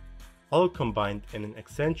 all combined in an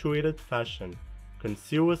accentuated fashion,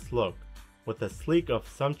 conspicuous look with a sleek of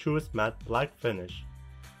sumptuous matte black finish.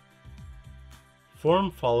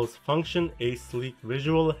 Form follows function a sleek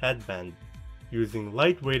visual headband, using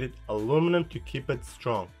light-weighted aluminum to keep it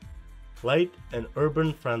strong, light and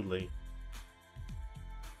urban friendly.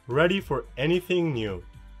 Ready for anything new.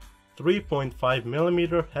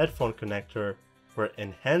 3.5mm headphone connector for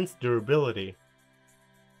enhanced durability.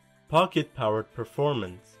 Pocket-powered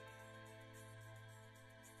performance.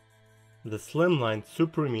 The slimline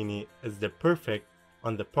Super Mini is the perfect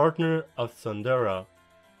on the partner of Sundara.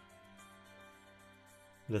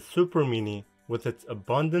 The Super Mini, with its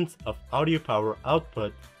abundance of audio power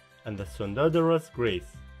output and the Sundara's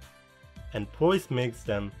grace and poise, makes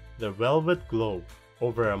them the velvet glow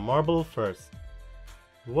over a marble first.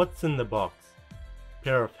 What's in the box?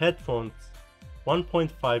 Pair of headphones,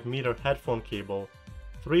 1.5-meter headphone cable,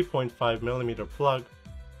 3.5mm plug,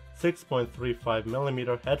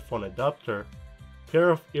 6.35mm headphone adapter,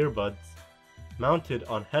 pair of earbuds, mounted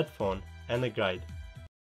on headphone, and a guide.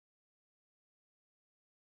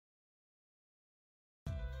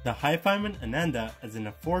 The Hi-Fiman Ananda is an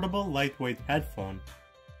affordable lightweight headphone.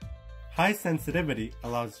 High sensitivity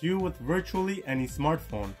allows you with virtually any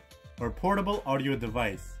smartphone or portable audio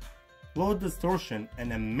device, low distortion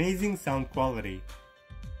and amazing sound quality.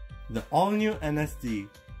 The all-new NSD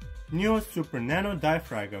Neo Super Nano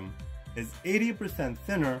diaphragm is 80%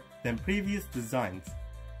 thinner than previous designs,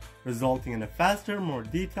 resulting in a faster, more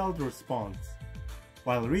detailed response,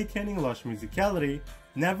 while retaining lush musicality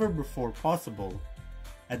never before possible.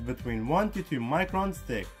 At between 1 to 2 microns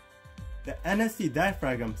thick, the NSD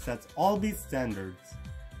diaphragm sets all these standards.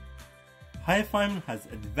 Hi-Fiman has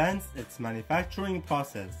advanced its manufacturing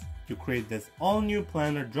process to create this all-new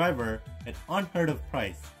planar driver at unheard of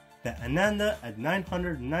price, the Ananda at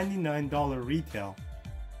 $999 retail.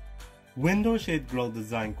 Window shade grille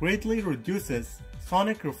design greatly reduces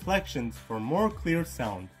sonic reflections for more clear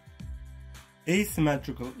sound.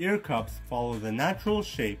 Asymmetrical ear cups follow the natural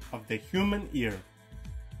shape of the human ear.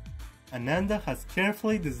 Ananda has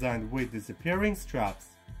carefully designed weight disappearing straps,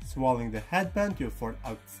 swallowing the headband to afford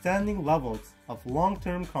outstanding levels of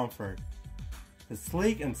long-term comfort. The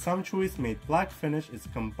sleek and sumptuous matte black finish is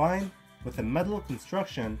combined with a metal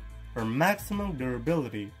construction for maximum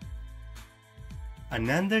durability.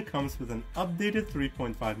 Ananda comes with an updated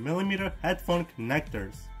 3.5mm headphone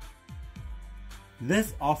connectors.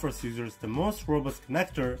 This offers users the most robust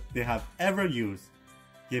connector they have ever used,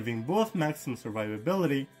 giving both maximum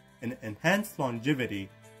survivability and enhanced longevity.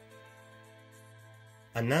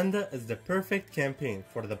 Ananda is the perfect campaign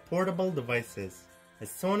for the portable devices, a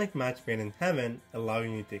sonic match made in heaven,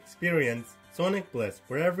 allowing you to experience sonic bliss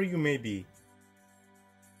wherever you may be.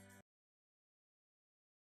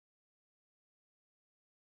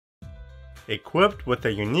 Equipped with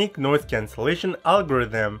a unique noise cancellation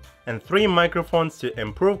algorithm and 3 microphones to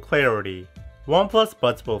improve clarity, OnePlus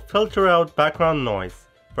Buds will filter out background noise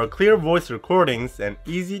for clear voice recordings and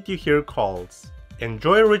easy-to-hear calls.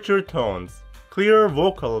 Enjoy richer tones, clearer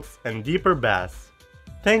vocals, and deeper bass,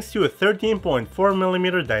 thanks to a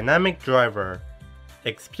 13.4mm dynamic driver.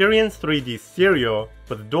 Experience 3D stereo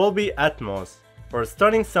with Dolby Atmos or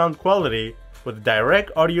stunning sound quality with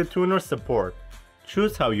direct audio tuner support.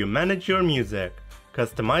 Choose how you manage your music.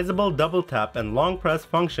 Customizable double tap and long press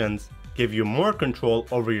functions give you more control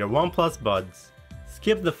over your OnePlus Buds.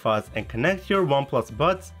 Skip the fuss and connect your OnePlus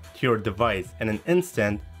Buds to your device in an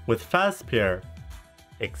instant with Fast Pair.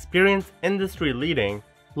 Experience industry-leading,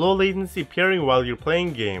 low-latency pairing while you're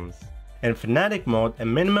playing games. In Fanatic mode, a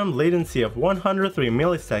minimum latency of 103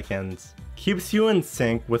 milliseconds keeps you in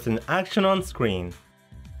sync with an action on screen.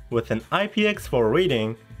 With an IPX4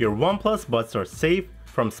 rating, your OnePlus Buds are safe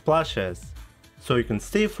from splashes, so you can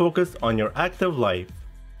stay focused on your active life.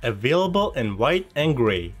 Available in white and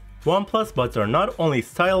gray, OnePlus Buds are not only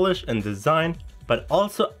stylish in design, but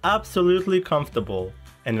also absolutely comfortable.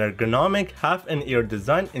 An ergonomic half-in-ear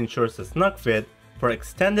design ensures a snug fit for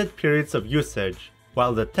extended periods of usage,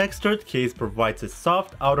 while the textured case provides a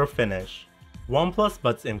soft outer finish. OnePlus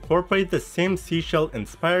Buds incorporate the same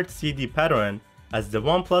seashell-inspired CD pattern as the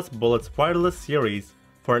OnePlus Bullets wireless series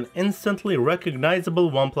for an instantly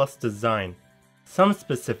recognizable OnePlus design. Some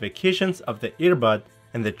specifications of the earbud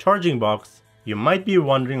and the charging box you might be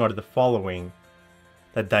wondering are the following.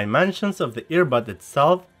 The dimensions of the earbud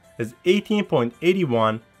itself is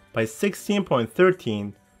 18.81 by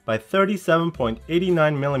 16.13 by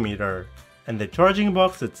 37.89mm, and the charging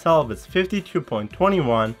box itself is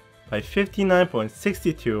 52.21 by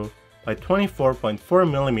 59.62 by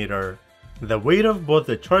 24.4mm. The weight of both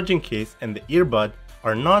the charging case and the earbud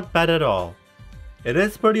are not bad at all. It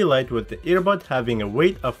is pretty light, with the earbud having a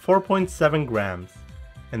weight of 4.7 grams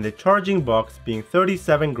and the charging box being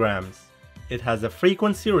 37 grams. It has a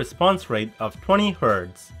frequency response rate of 20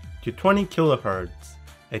 Hz to 20 kHz.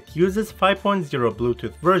 It uses 5.0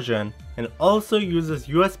 Bluetooth version and also uses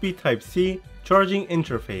USB Type-C charging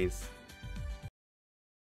interface.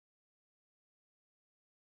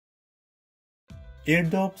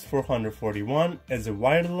 Eardopes 441 is a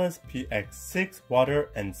wireless PX6 water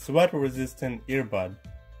and sweat resistant earbud.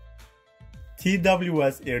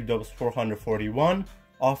 TWS Eardopes 441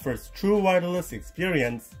 offers true wireless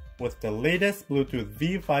experience with the latest Bluetooth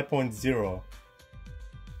V 5.0.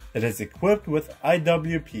 It is equipped with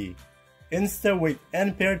IWP, Insta-Wake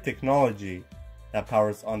and Pair technology that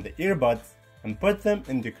powers on the earbuds and puts them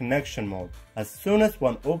into connection mode as soon as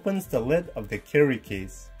one opens the lid of the carry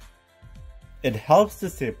case. It helps to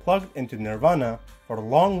stay plugged into Nirvana for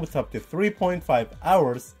long with up to 3.5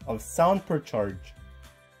 hours of sound per charge.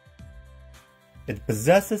 It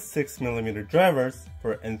possesses 6mm drivers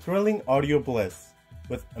for enthralling audio bliss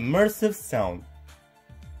with immersive sound.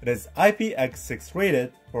 It is IPX6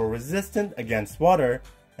 rated for resistant against water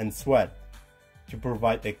and sweat to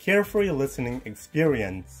provide a carefree listening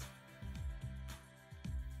experience.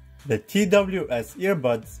 The TWS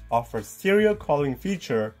earbuds offer stereo calling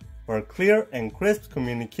feature for clear and crisp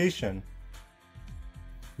communication.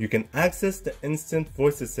 You can access the instant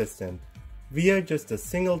voice assistant via just a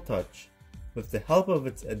single touch with the help of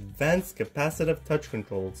its advanced capacitive touch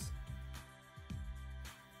controls.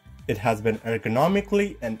 It has been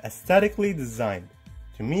ergonomically and aesthetically designed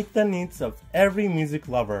to meet the needs of every music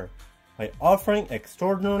lover by offering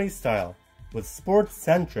extraordinary style with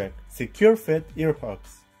sports-centric, secure-fit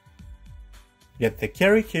earhooks. Yet the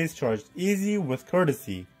carry case charged easy with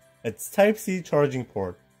courtesy, its Type-C charging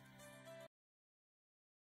port.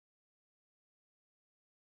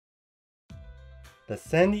 The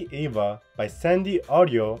Sandy Ava by Sandy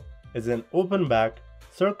Audio is an open-back,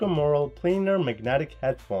 circumaural planar magnetic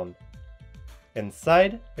headphone.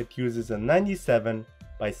 Inside, it uses a 97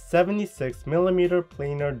 by 76mm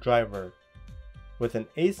planar driver with an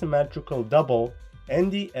asymmetrical double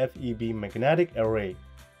ND-FEB magnetic array.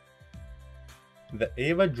 The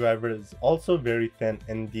Ava driver is also very thin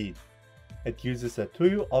indeed. It uses a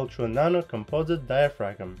Tuyu Ultra Nano composite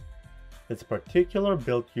diaphragm. Its particular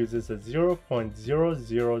build uses a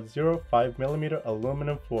 0.0005mm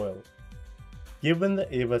aluminum foil, given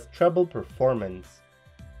the Ava's treble performance.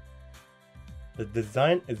 The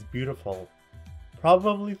design is beautiful,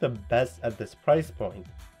 probably the best at this price point,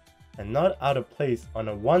 and not out of place on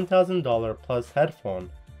a $1,000 plus headphone.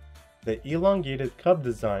 The elongated cup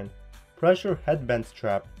design, pressure headband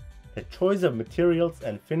strap, the choice of materials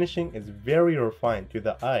and finishing is very refined to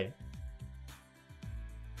the eye.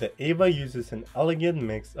 The Ava uses an elegant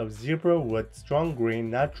mix of zebra wood strong grain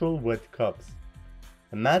natural wood cups,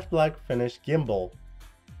 a matte black finish gimbal,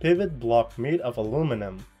 pivot block made of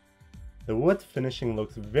aluminum. The wood finishing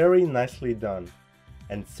looks very nicely done,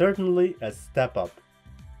 and certainly a step up.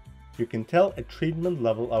 You can tell a treatment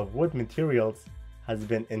level of wood materials has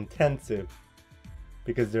been intensive,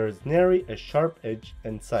 because there is nary a sharp edge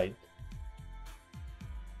in sight.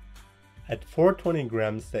 At 420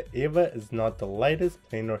 grams, the Ava is not the lightest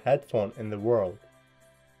planar headphone in the world,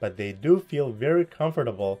 but they do feel very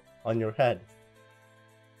comfortable on your head.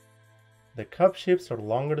 The cup shapes are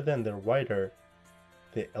longer than they're wider.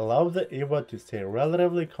 They allow the Ava to stay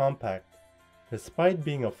relatively compact, despite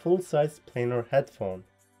being a full-size planar headphone.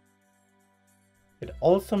 It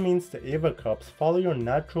also means the Ava cups follow your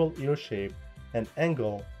natural ear shape and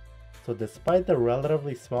angle, so despite the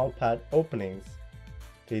relatively small pad openings,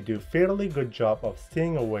 they do a fairly good job of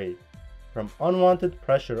staying away from unwanted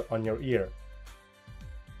pressure on your ear.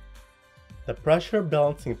 The pressure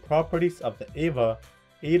balancing properties of the Ava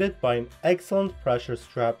aided by an excellent pressure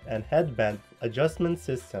strap and headband adjustment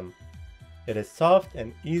system. It is soft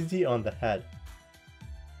and easy on the head.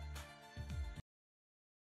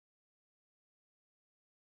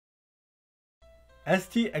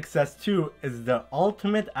 ST-XS2 is the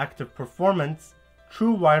ultimate active performance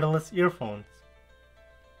true wireless earphones.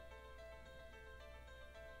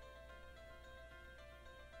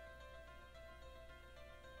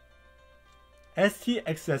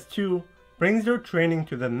 ST-XS2 brings your training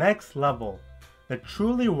to the next level. The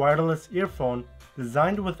truly wireless earphone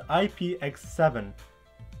designed with IPX7,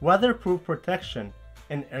 weatherproof protection,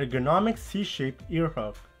 and ergonomic C-shaped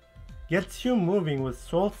earhook gets you moving with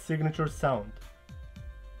Soul's signature sound.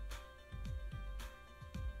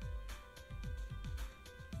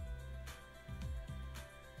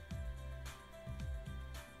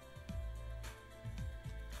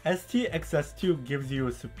 ST-XS2 gives you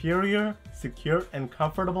a superior, secure, and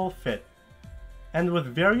comfortable fit. And with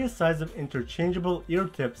various sizes of interchangeable ear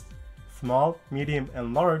tips, small, medium,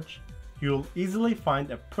 and large, you'll easily find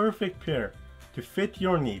a perfect pair to fit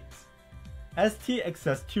your needs.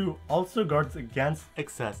 ST-XS2 also guards against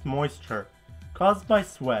excess moisture caused by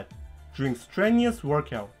sweat during strenuous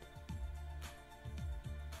workout.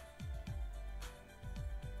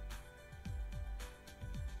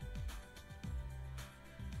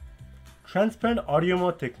 Transparent audio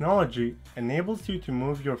mode technology enables you to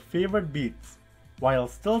move your favorite beats while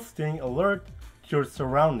still staying alert to your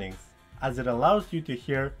surroundings, as it allows you to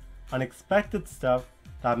hear unexpected stuff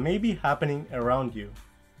that may be happening around you.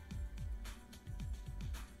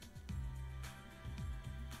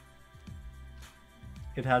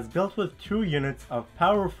 It has built with 2 units of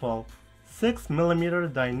powerful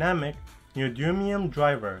 6mm dynamic neodymium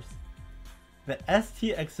drivers. The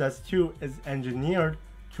ST-XS2 is engineered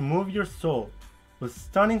to move your soul with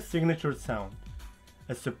stunning signature sound,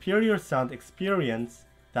 a superior sound experience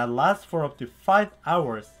that lasts for up to 5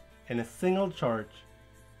 hours in a single charge.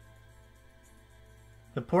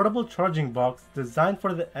 The portable charging box designed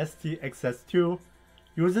for the ST-XS2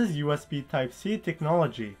 uses USB Type-C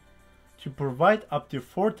technology to provide up to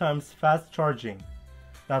 4 times fast charging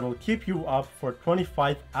that will keep you up for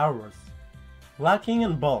 25 hours. Lacking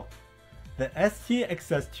in bulk, the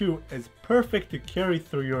ST-XS2 is perfect to carry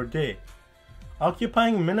through your day,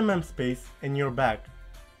 occupying minimum space in your bag.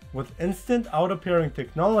 With instant auto-pairing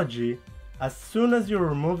technology, as soon as you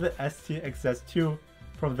remove the ST-XS2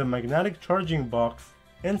 from the magnetic charging box,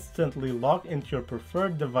 instantly lock into your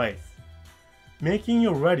preferred device, making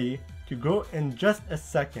you ready to go in just a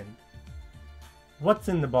second. What's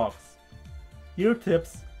in the box? Ear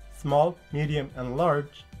tips, small, medium, and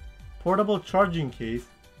large, portable charging case,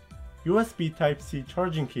 USB Type-C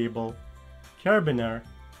charging cable, carabiner,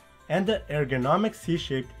 and the ergonomic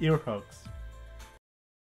C-shaped ear hooks.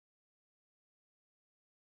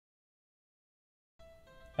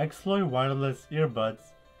 Xloy Wireless Earbuds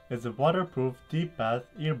is a waterproof deep bath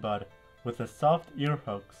earbud with a soft ear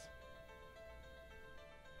hooks.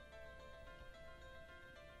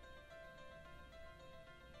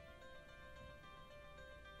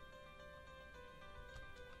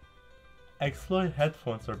 Xloy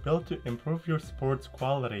headphones are built to improve your sports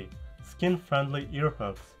quality, skin-friendly ear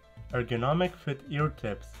hooks, ergonomic fit ear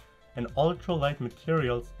tips, and ultra-light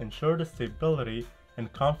materials ensure the stability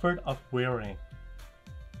and comfort of wearing.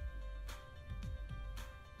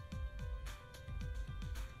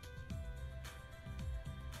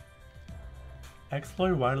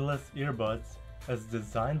 Xloy Wireless Earbuds is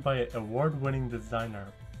designed by an award-winning designer.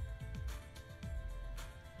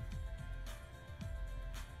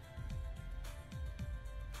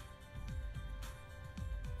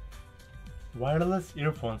 Wireless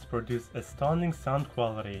earphones produce astounding sound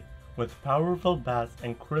quality with powerful bass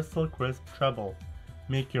and crystal crisp treble.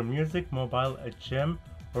 Make your music mobile at gym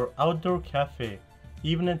or outdoor cafe,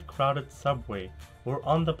 even at crowded subway or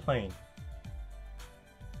on the plane.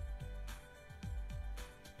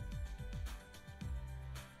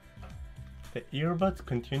 The earbuds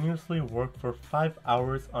continuously work for 5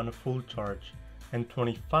 hours on a full charge and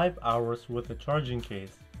 25 hours with a charging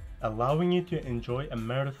case, allowing you to enjoy a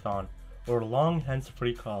marathon or long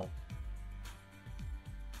hands-free call.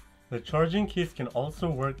 The charging case can also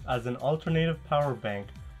work as an alternative power bank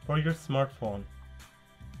for your smartphone.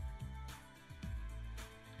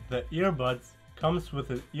 The earbuds comes with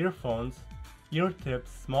the earphones, ear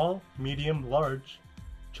tips, small, medium, large,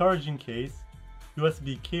 charging case,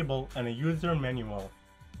 USB cable, and a user manual.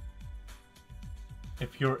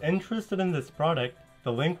 If you're interested in this product,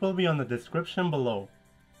 the link will be on the description below.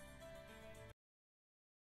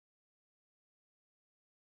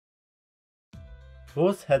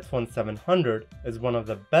 Bose Headphones 700 is one of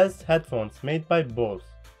the best headphones made by Bose.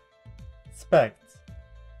 Specs,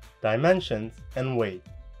 dimensions, and weight.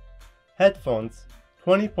 Headphones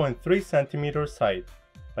 20.3 cm height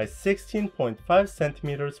by 16.5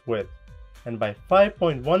 cm width and by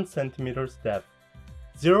 5.1 cm depth,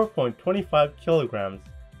 0.25 kg.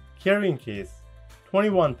 Carrying case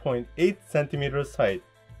 21.8 cm height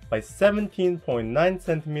by 17.9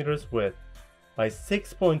 cm width by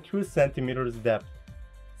 6.2 cm depth,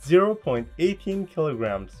 0.18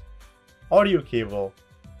 kg. Audio cable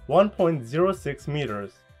 1.06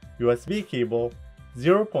 meters. USB cable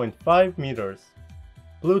 0.5 meters.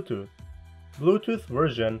 Bluetooth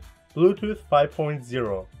version Bluetooth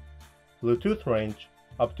 5.0. Bluetooth range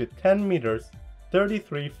up to 10 meters,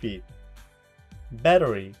 33 feet.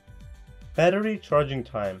 Battery charging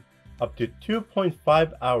time up to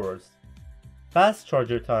 2.5 hours. Fast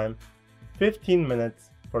charger time 15 minutes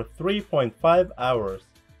for 3.5 hours.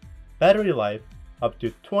 Battery life up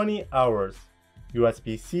to 20 hours.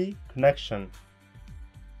 USB-C connection.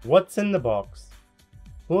 What's in the box?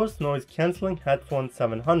 Bose Noise Cancelling Headphone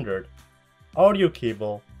 700, audio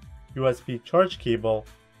cable, USB charge cable,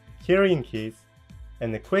 carrying case,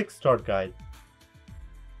 and a quick start guide.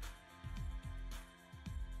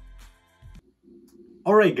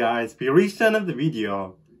 Alright guys, we reached the end of the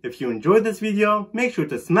video. If you enjoyed this video, make sure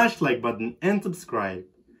to smash the like button and subscribe.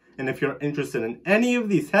 And if you're interested in any of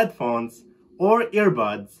these headphones or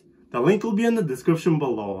earbuds, the link will be in the description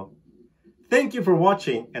below. Thank you for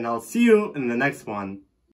watching, and I'll see you in the next one.